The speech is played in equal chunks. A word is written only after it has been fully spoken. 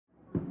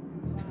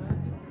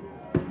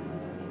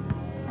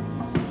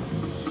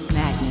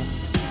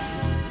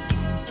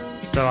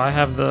So I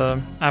have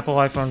the Apple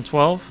iPhone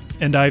 12.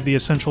 And I have the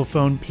Essential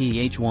Phone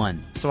PH-1.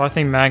 So I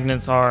think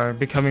magnets are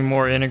becoming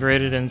more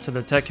integrated into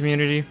the tech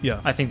community.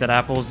 Yeah. I think that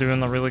Apple's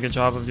doing a really good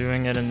job of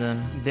doing it, and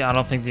then I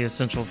don't think the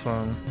Essential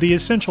Phone. The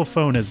Essential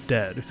Phone is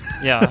dead.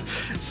 Yeah.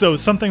 So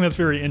something that's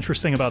very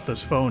interesting about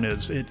this phone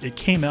is it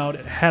came out,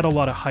 it had a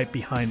lot of hype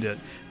behind it,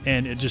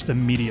 and it just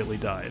immediately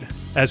died.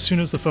 As soon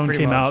as the phone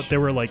came out, there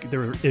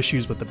were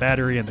issues with the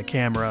battery and the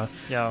camera.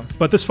 Yeah.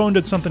 But this phone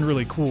did something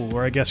really cool,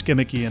 or I guess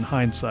gimmicky in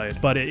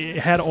hindsight. But it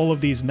had all of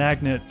these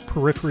magnet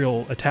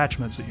peripheral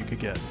attachments that you could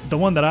get. The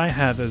one that I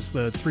have is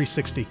the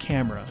 360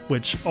 camera,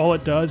 which all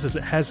it does is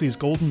it has these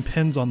golden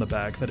pins on the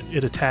back that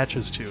it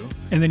attaches to.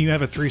 And then you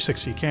have a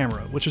 360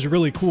 camera, which is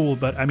really cool,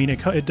 but I mean,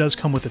 it does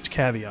come with its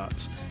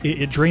caveats.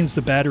 It drains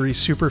the battery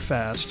super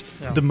fast.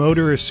 Yeah. The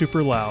motor is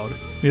super loud.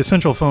 The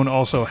Essential Phone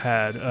also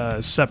had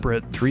a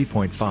separate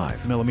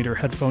 3.5mm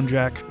headphone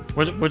jack,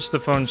 which the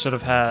phone should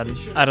have had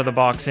out of the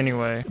box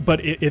anyway.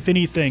 But if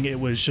anything, it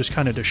was just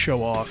kind of to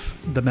show off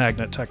the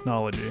magnet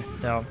technology.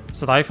 Yeah.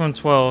 So the iPhone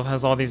 12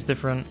 has all these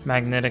different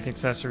magnetic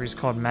accessories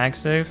called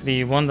MagSafe.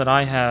 The one that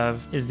I have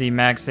is the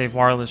MagSafe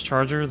wireless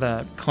charger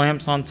that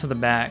clamps onto the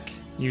back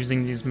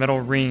using these metal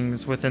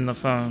rings within the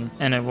phone,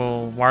 and it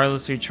will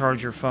wirelessly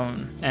charge your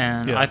phone.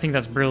 And I think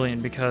that's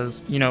brilliant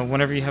because, you know,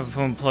 whenever you have a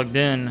phone plugged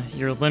in,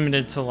 you're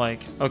limited to like,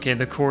 okay,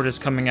 the cord is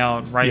coming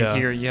out right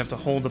here. You have to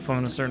hold the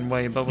phone a certain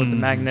way. But with the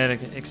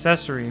magnetic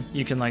accessory,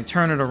 you can like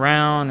turn it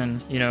around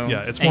and, you know,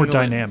 it's more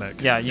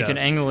dynamic. You can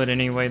angle it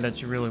any way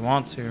that you really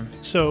want to.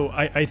 So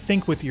I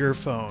think with your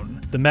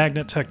phone, the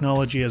magnet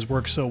technology has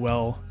worked so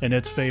well in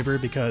its favor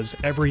because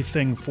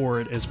everything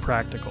for it is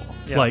practical.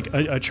 Yeah. Like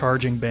a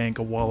charging bank,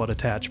 a wallet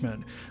attachment.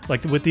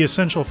 Like with the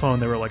Essential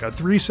Phone, they were like a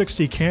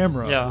 360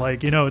 camera. Yeah.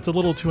 Like, you know, it's a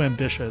little too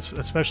ambitious,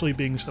 especially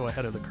being so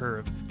ahead of the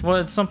curve. Well,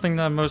 it's something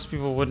that most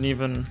people wouldn't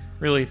even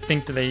really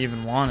think that they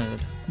even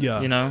wanted. Yeah.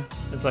 You know?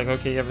 It's like,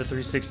 okay, you have a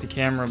 360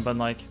 camera, but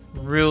like,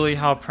 really,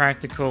 how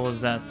practical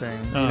is that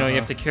thing? You know, you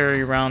have to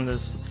carry around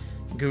this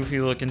goofy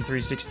looking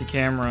 360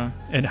 camera.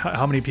 And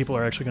how many people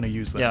are actually going to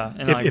use that? Yeah.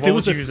 And if it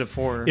was use it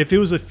for? If it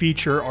was a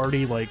feature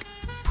already like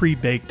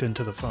pre-baked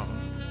into the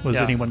phone, was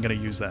anyone going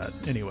to use that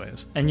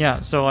anyways? And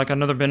yeah, so like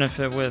another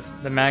benefit with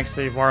the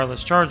MagSafe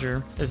wireless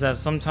charger is that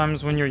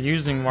sometimes when you're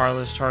using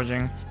wireless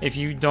charging, if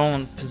you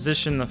don't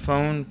position the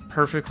phone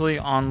perfectly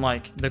on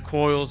like the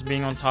coils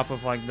being on top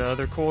of like the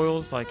other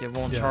coils, like it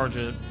won't charge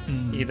it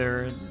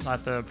either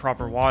at the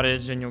proper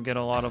wattage, and you'll get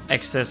a lot of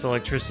excess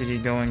electricity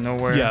going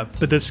nowhere. Yeah,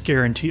 but this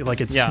guarantee,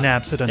 like it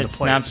snaps it into place. It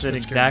snaps it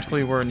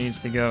exactly where it needs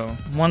to go.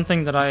 One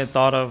thing that I had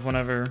thought of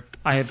whenever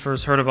I had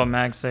first heard about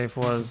MagSafe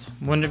was,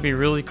 wouldn't it be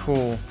really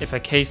cool if a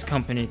case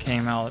company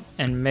came out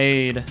and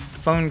made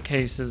phone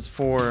cases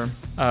for,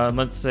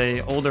 let's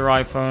say, older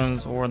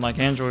iPhones or like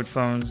Android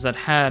phones that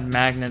had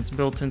magnets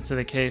built into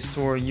the case to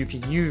where you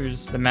could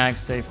use the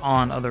MagSafe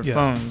on other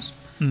phones.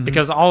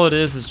 Because all it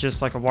is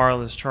just like a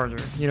wireless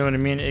charger. You know what I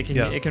mean?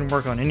 It can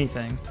work on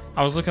anything.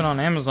 I was looking on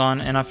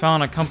Amazon and I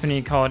found a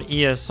company called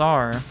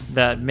ESR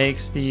that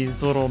makes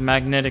these little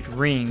magnetic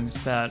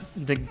rings that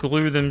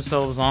glue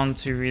themselves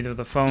onto either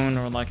the phone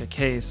or like a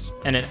case,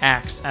 and it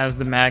acts as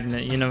the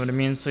magnet. You know what I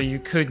mean? So you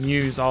could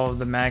use all of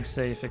the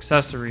MagSafe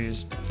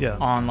accessories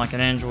on like an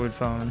Android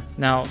phone.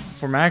 Now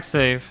for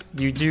MagSafe,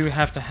 you do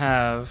have to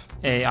have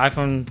a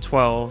iPhone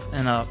 12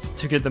 and up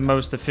to get the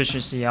most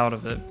efficiency out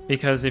of it,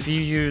 because if you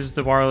use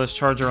the wireless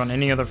charger on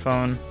any other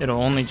phone,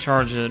 it'll only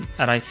charge it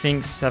at I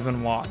think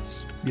 7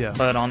 watts. Yeah.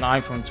 But on the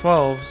iPhone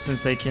 12,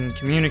 since they can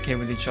communicate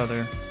with each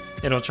other,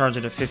 it'll charge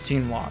it at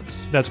 15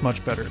 watts. That's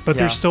much better. But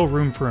there's still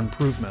room for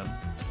improvement.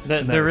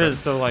 There is.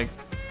 So like,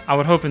 I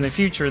would hope in the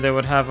future they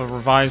would have a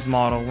revised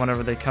model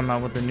whenever they come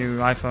out with the new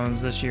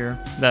iPhones this year,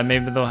 that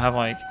maybe they'll have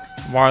like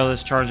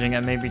wireless charging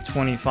at maybe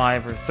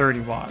 25 or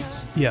 30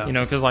 watts. Yeah. You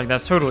know, because like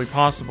that's totally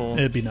possible.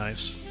 It'd be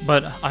nice.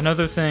 But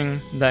another thing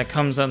that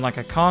comes at like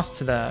a cost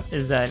to that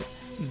is that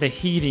the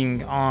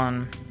heating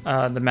on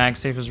the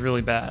MagSafe is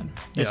really bad,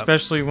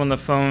 especially when the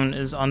phone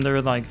is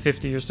under like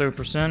 50 or so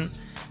percent.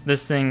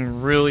 This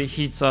thing really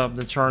heats up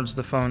to charge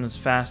the phone as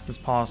fast as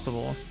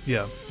possible.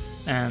 Yeah.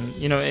 And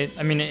you know,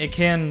 it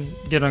can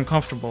get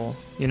uncomfortable,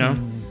 you know.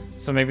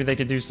 So maybe they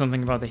could do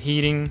something about the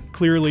heating.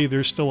 Clearly,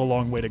 there's still a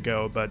long way to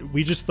go, but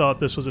we just thought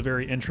this was a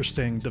very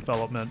interesting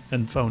development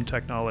in phone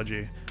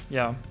technology.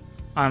 Yeah.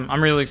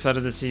 I'm really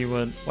excited to see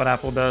what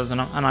Apple does,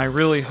 and I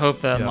really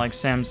hope that like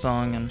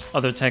Samsung and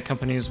other tech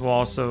companies will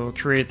also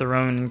create their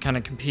own and kind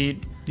of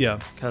compete. Yeah.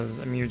 Because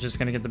I mean, you're just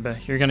gonna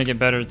get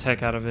better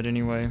tech out of it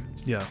anyway.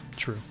 Yeah,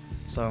 true.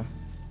 So.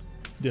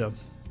 Yeah.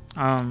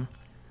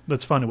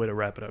 Let's find a way to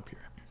wrap it up here.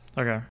 Okay.